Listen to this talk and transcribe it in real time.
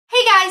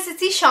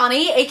guys, it's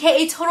Ishani,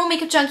 aka Total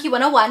Makeup Junkie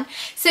 101.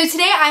 So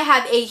today I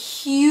have a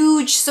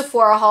huge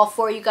Sephora haul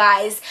for you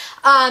guys.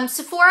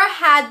 Sephora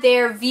had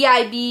their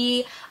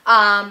VIB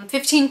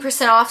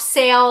 15% off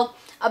sale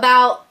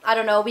about, I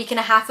don't know, a week and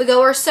a half ago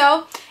or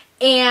so.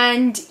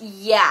 And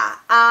yeah,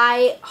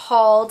 I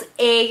hauled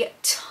a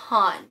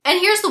ton. And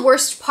here's the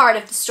worst part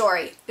of the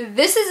story.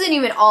 This isn't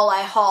even all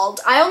I hauled.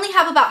 I only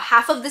have about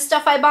half of the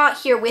stuff I bought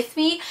here with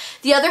me.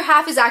 The other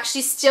half is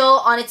actually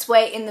still on its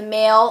way in the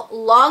mail.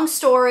 Long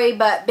story,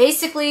 but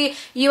basically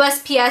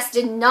USPS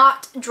did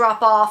not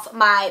drop off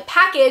my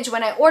package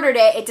when I ordered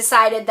it. It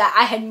decided that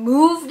I had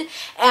moved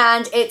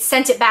and it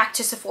sent it back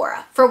to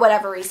Sephora for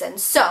whatever reason.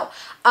 So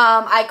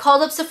I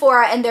called up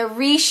Sephora and they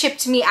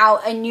re-shipped me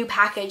out a new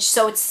package,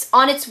 so it's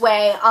on its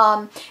way.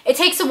 It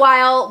takes a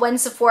while when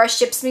Sephora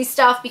ships me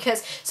stuff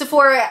because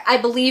Sephora, I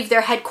believe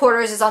their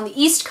headquarters is on the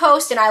East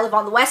Coast and I live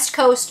on the West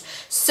Coast,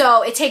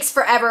 so it takes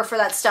forever for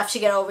that stuff to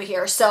get over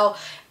here. So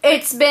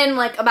it's been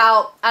like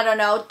about, I don't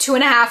know,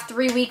 2.5,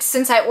 3 weeks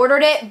since I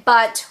ordered it,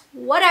 but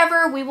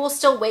whatever, we will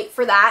still wait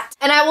for that.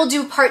 And I will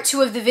do part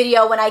 2 of the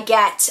video when I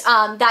get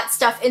that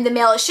stuff in the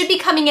mail. It should be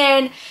coming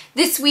in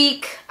this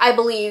week, I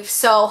believe,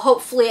 so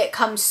hopefully it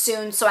comes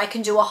soon so I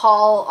can do a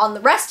haul on the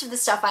rest of the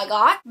stuff I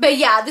got. But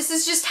yeah, this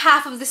is just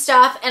half of the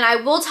stuff, and I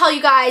will tell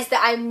you guys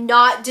that I'm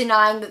not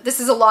denying that this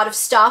is a lot of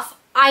stuff.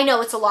 I know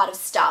it's a lot of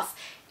stuff.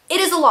 It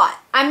is a lot.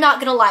 I'm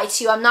not gonna lie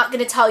to you. I'm not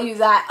gonna tell you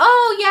that,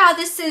 oh yeah,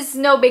 this is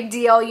no big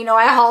deal. You know,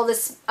 I haul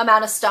this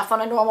amount of stuff on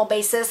a normal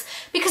basis,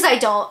 because I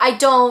don't. I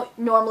don't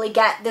normally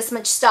get this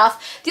much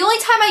stuff. The only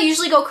time I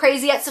usually go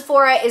crazy at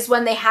Sephora is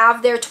when they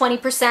have their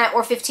 20%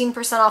 or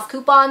 15% off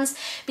coupons,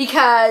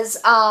 because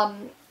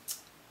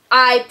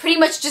I pretty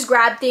much just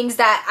grab things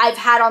that I've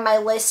had on my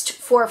list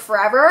for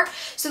forever.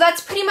 So that's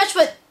pretty much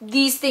what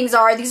these things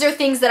are. These are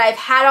things that I've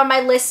had on my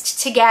list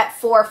to get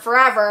for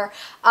forever.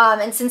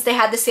 And since they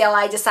had the sale,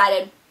 I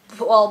decided,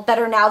 well,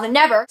 better now than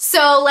never.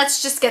 So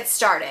let's just get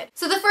started.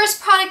 So the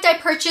first product I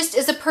purchased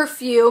is a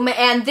perfume,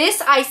 and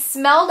this I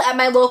smelled at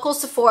my local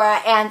Sephora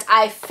and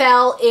I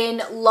fell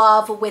in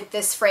love with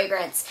this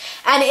fragrance.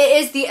 And it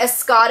is the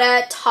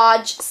Escada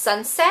Taj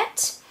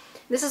Sunset.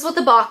 This is what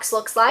the box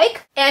looks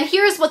like. And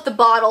here's what the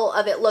bottle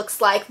of it looks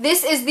like.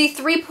 This is the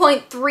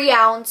 3.3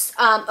 ounce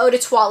Eau de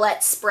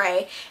Toilette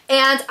spray.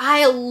 And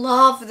I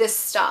love this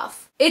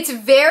stuff. It's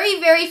very,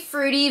 very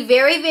fruity,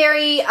 very,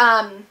 very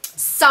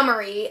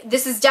summery.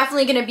 This is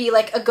definitely going to be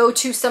like a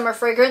go-to summer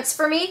fragrance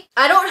for me.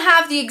 I don't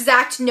have the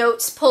exact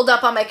notes pulled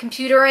up on my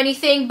computer or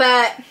anything,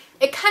 but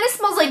it kind of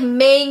smells like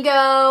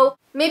mango,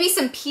 maybe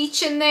some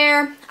peach in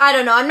there. I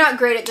don't know. I'm not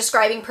great at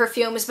describing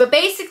perfumes, but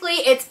basically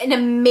it's an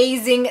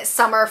amazing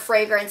summer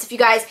fragrance. If you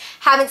guys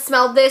haven't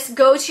smelled this,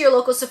 go to your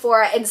local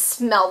Sephora and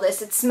smell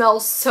this. It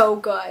smells so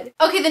good.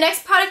 Okay, the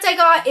next product I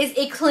got is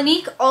a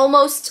Clinique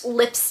Almost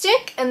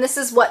lipstick, and this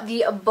is what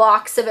the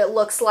box of it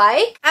looks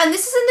like. And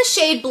this is in the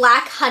shade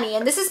Black Honey,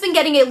 and this has been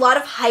getting a lot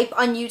of hype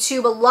on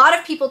YouTube. A lot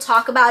of people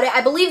talk about it.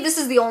 I believe this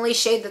is the only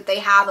shade that they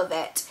have of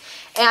it.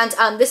 And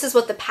this is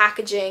what the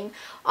packaging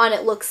on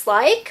it looks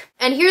like.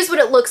 And here's what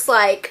it looks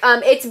like.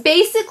 It's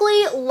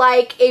basically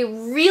like a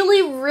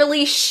really,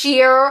 really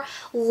sheer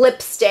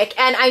lipstick.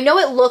 And I know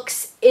it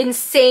looks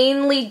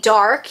insanely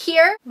dark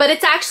here, but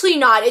it's actually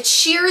not. It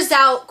shears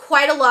out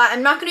quite a lot.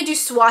 I'm not going to do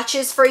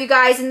swatches for you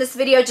guys in this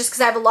video just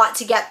because I have a lot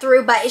to get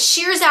through, but it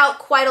shears out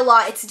quite a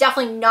lot. It's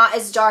definitely not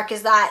as dark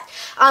as that.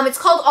 It's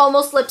called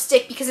Almost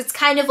Lipstick because it's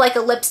kind of like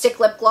a lipstick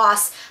lip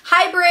gloss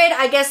hybrid.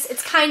 I guess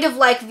it's kind of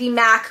like the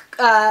MAC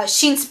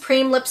Sheen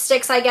Supreme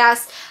lipsticks, I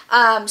guess.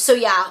 So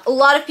yeah, a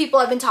lot of people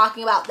have been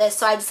talking about this,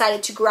 so I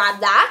decided to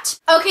grab that.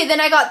 Okay, then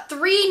I got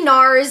 3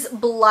 NARS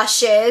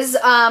blushes.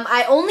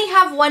 I only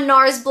have 1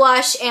 NARS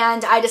blush,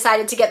 and I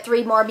decided to get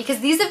 3 more because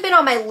these have been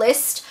on my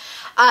list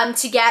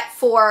to get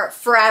for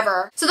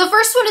forever. So the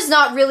first one is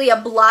not really a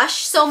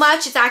blush so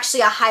much, it's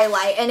actually a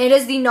highlight, and it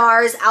is the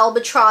NARS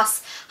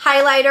Albatross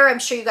highlighter. I'm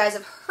sure you guys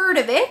have heard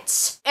of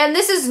it. And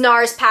this is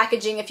NARS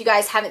packaging if you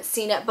guys haven't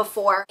seen it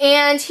before.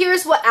 And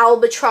here's what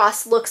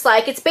Albatross looks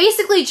like. It's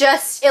basically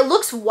just, it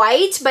looks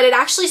white, but it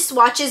actually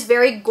swatches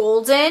very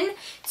golden.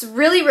 It's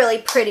really, really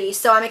pretty,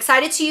 so I'm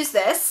excited to use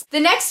this. The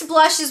next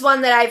blush is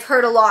one that I've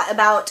heard a lot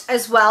about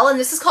as well, and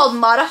this is called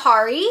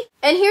Matahari.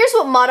 And here's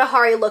what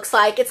Matahari looks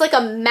like. It's like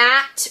a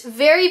matte,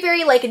 very,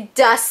 very like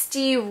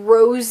dusty,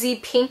 rosy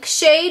pink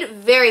shade.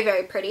 Very,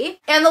 very pretty.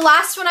 And the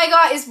last one I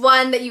got is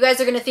one that you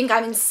guys are going to think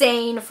I'm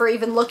insane for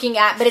even looking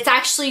at, but it's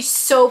actually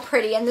so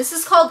pretty. And this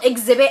is called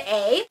Exhibit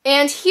A.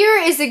 And here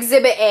is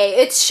Exhibit A.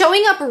 It's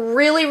showing up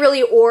really,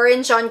 really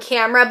orange on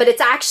camera, but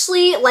it's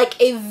actually like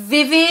a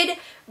vivid,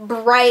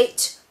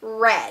 bright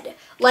red.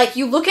 Like,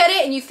 you look at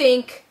it and you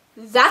think,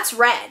 that's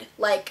red.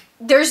 Like,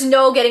 there's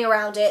no getting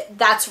around it.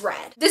 That's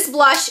red. This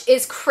blush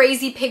is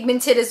crazy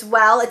pigmented as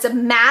well. It's a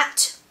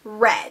matte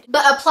red,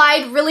 but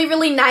applied really,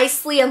 really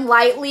nicely and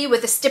lightly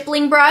with a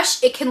stippling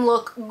brush, it can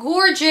look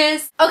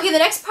gorgeous. Okay, the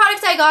next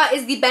product I got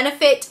is the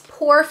Benefit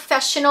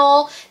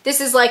POREfessional.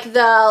 This is like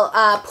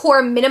the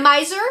pore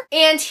minimizer.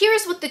 And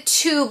here's what the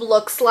tube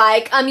looks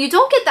like. You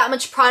don't get that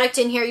much product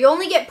in here. You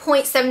only get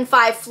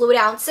 0.75 fluid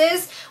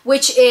ounces,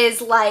 which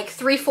is like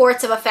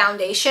 3/4 of a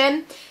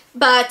foundation.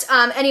 But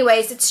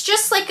anyways, it's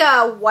just like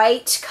a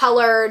white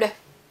colored,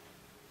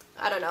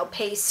 I don't know,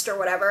 paste or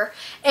whatever.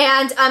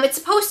 And it's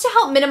supposed to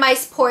help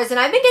minimize pores. And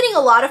I've been getting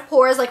a lot of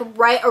pores like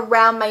right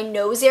around my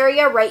nose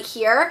area right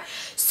here.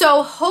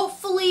 So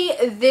hopefully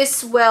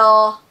this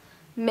will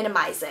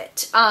minimize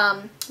it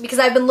because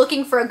I've been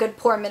looking for a good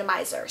pore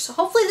minimizer. So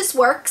hopefully this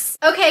works.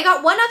 Okay, I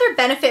got one other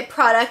Benefit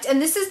product,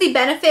 and this is the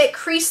Benefit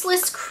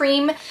Creaseless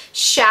Cream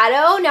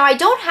Shadow. Now I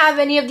don't have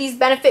any of these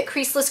Benefit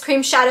Creaseless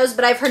Cream Shadows,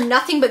 but I've heard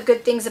nothing but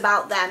good things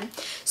about them.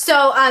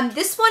 So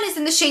this one is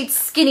in the shade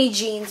Skinny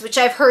Jeans, which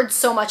I've heard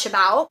so much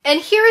about. And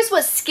here is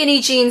what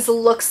Skinny Jeans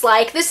looks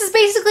like. This is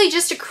basically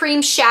just a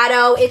cream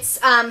shadow. It's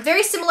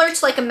very similar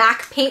to like a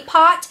MAC paint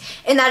pot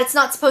in that it's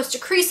not supposed to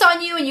crease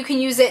on you, and you can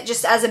use it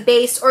just as a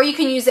base, or you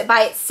can use it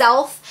by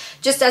itself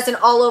just as an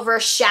all-over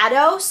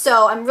shadow.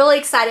 So I'm really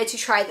excited to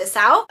try this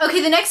out.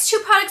 Okay, the next two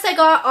products I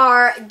got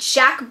are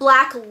Jack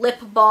Black lip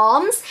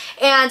balms,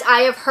 and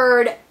I have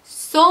heard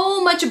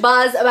so much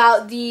buzz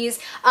about these.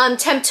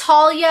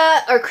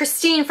 Temptalia, or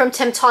Christine from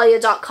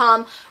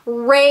Temptalia.com,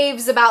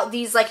 raves about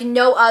these like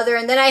no other,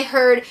 and then I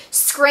heard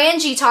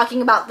Scrangy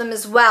talking about them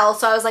as well.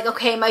 So I was like,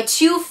 okay, my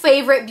two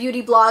favorite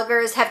beauty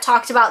bloggers have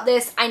talked about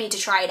this. I need to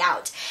try it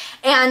out.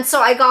 And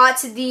so I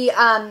got the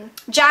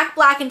Jack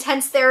Black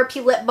Intense Therapy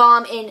Lip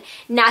Balm in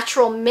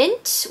Natural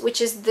Mint,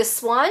 which is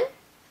this one.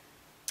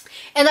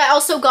 And I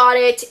also got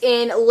it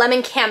in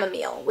Lemon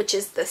Chamomile, which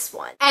is this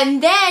one.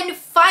 And then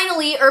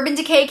finally, Urban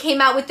Decay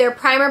came out with their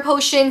primer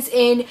potions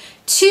in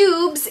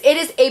tubes. It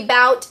is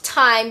about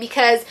time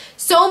because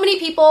so many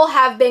people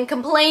have been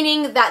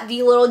complaining that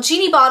the little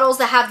genie bottles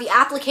that have the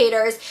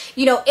applicators,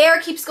 you know, air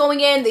keeps going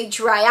in, they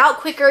dry out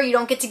quicker, you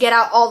don't get to get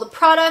out all the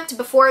product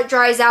before it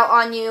dries out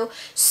on you.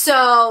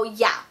 So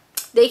yeah,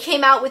 they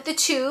came out with the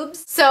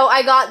tubes. So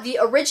I got the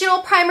original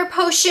primer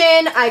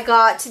potion, I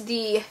got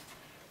the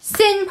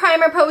Sin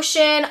primer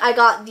potion, I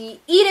got the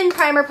Eden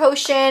primer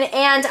potion,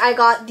 and I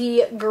got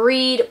the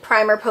Greed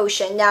primer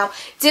potion. Now,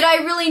 did I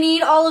really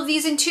need all of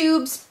these in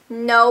tubes?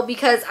 No,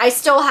 because I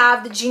still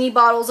have the genie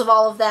bottles of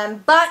all of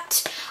them,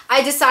 but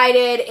I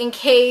decided in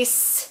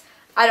case,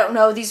 I don't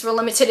know, these were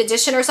limited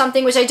edition or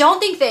something, which I don't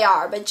think they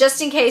are, but just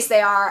in case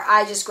they are,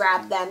 I just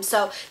grabbed them.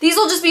 So these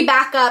will just be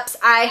backups.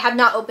 I have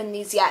not opened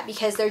these yet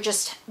because they're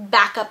just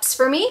backups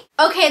for me.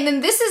 Okay, and then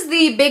this is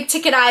the big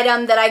ticket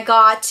item that I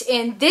got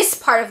in this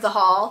part of the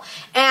haul,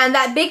 and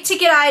that big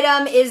ticket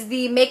item is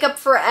the Makeup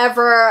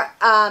Forever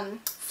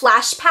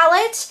Flash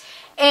Palette.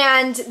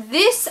 And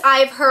this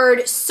I've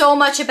heard so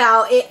much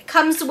about. It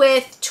comes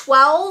with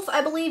 12,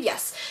 I believe,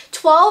 yes,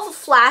 12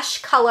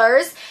 flash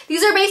colors.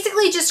 These are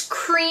basically just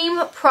cream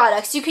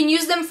products. You can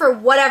use them for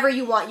whatever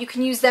you want. You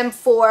can use them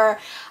for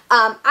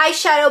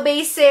eyeshadow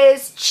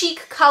bases,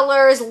 cheek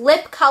colors,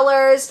 lip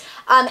colors,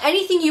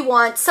 anything you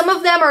want. Some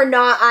of them are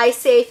not eye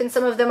safe and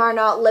some of them are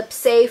not lip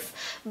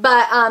safe,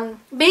 but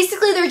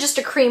basically they're just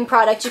a cream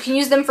product. You can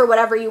use them for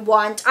whatever you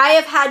want. I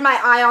have had my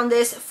eye on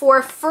this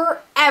for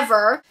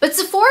forever, but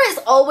Sephora is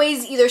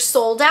always either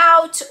sold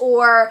out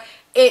or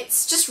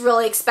it's just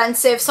really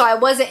expensive, so I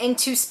wasn't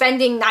into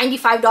spending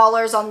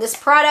 $95 on this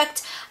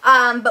product,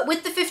 but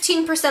with the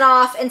 15%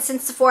 off, and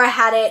since Sephora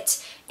had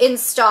it in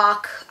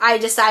stock, I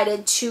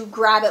decided to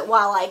grab it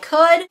while I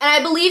could. And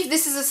I believe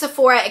this is a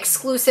Sephora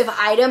exclusive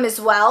item as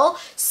well,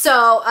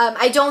 so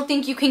I don't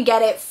think you can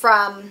get it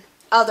from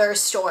other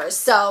stores.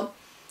 So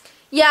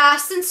yeah,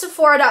 since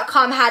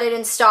Sephora.com had it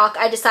in stock,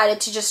 I decided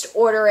to just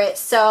order it,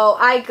 so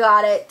I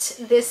got it.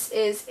 This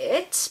is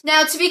it.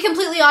 Now, to be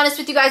completely honest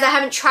with you guys, I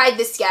haven't tried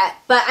this yet,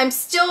 but I'm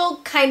still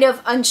kind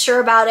of unsure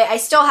about it. I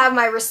still have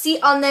my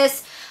receipt on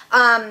this,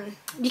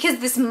 because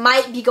this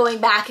might be going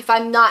back if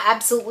I'm not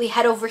absolutely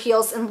head over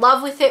heels in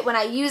love with it when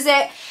I use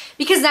it,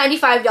 because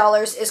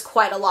 $95 is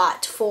quite a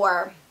lot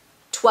for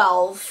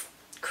 12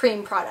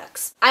 cream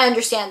products. I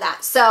understand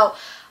that. So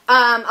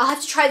I'll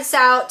have to try this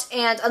out,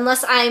 and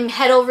unless I'm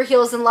head over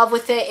heels in love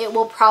with it, it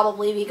will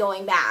probably be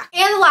going back.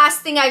 And the last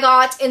thing I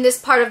got in this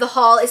part of the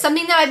haul is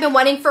something that I've been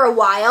wanting for a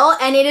while,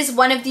 and it is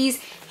one of these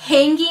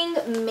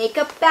hanging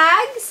makeup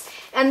bags.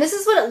 And this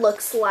is what it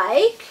looks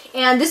like.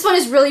 And this one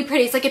is really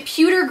pretty. It's like a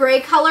pewter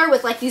gray color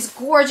with like these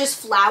gorgeous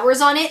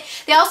flowers on it.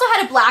 They also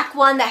had a black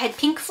one that had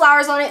pink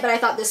flowers on it, but I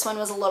thought this one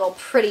was a little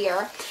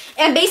prettier.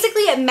 And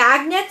basically it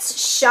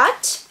magnets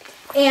shut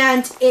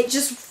and it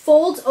just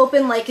folds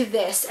open like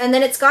this. And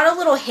then it's got a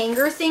little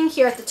hanger thing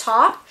here at the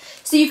top,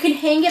 so you can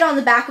hang it on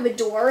the back of a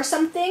door or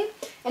something.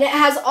 And it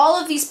has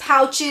all of these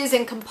pouches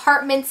and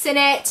compartments in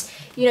it.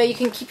 You know, you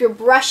can keep your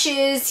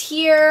brushes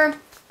here.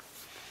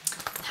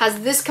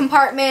 Has this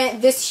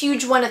compartment, this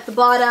huge one at the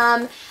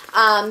bottom,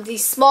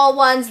 these small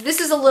ones.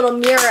 This is a little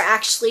mirror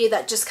actually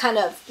that just kind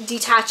of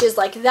detaches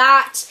like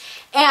that.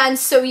 And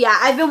so yeah,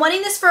 I've been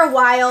wanting this for a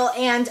while,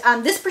 and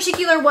this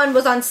particular one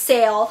was on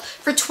sale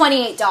for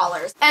 $28.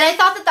 And I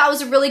thought that that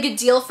was a really good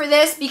deal for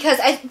this because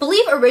I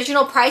believe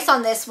original price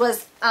on this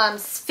was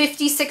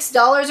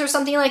 $56 or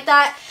something like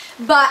that.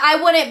 But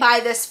I wouldn't buy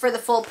this for the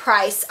full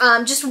price.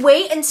 Just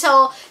wait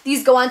until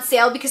these go on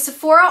sale because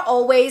Sephora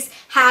always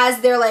has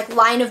their like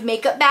line of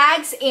makeup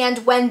bags,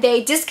 and when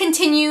they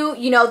discontinue,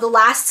 you know, the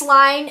last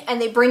line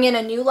and they bring in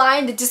a new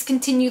line, the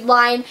discontinued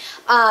line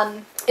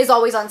is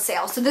always on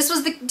sale. So this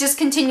was the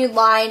discontinued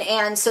line,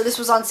 and so this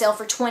was on sale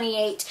for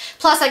 $28.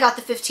 Plus I got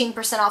the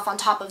 15% off on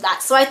top of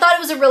that. So I thought it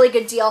was a really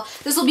good deal.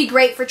 This will be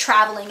great for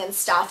traveling and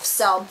stuff.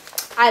 So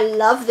I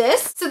love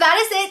this. So that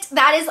is it.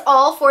 That is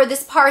all for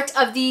this part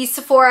of the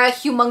Sephora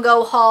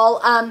Humongo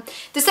haul.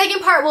 The second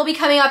part will be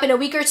coming up in a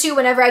week or two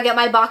whenever I get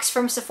my box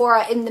from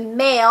Sephora in the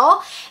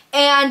mail.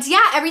 And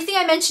yeah, everything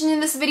I mentioned in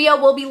this video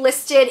will be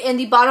listed in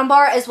the bottom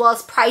bar as well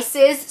as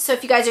prices. So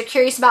if you guys are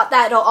curious about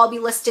that, it'll all be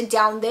listed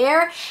down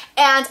there.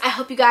 And I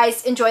hope you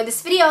guys enjoyed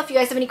this video. If you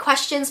guys have any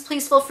questions,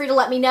 please feel free to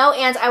let me know,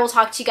 and I will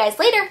talk to you guys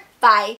later. Bye.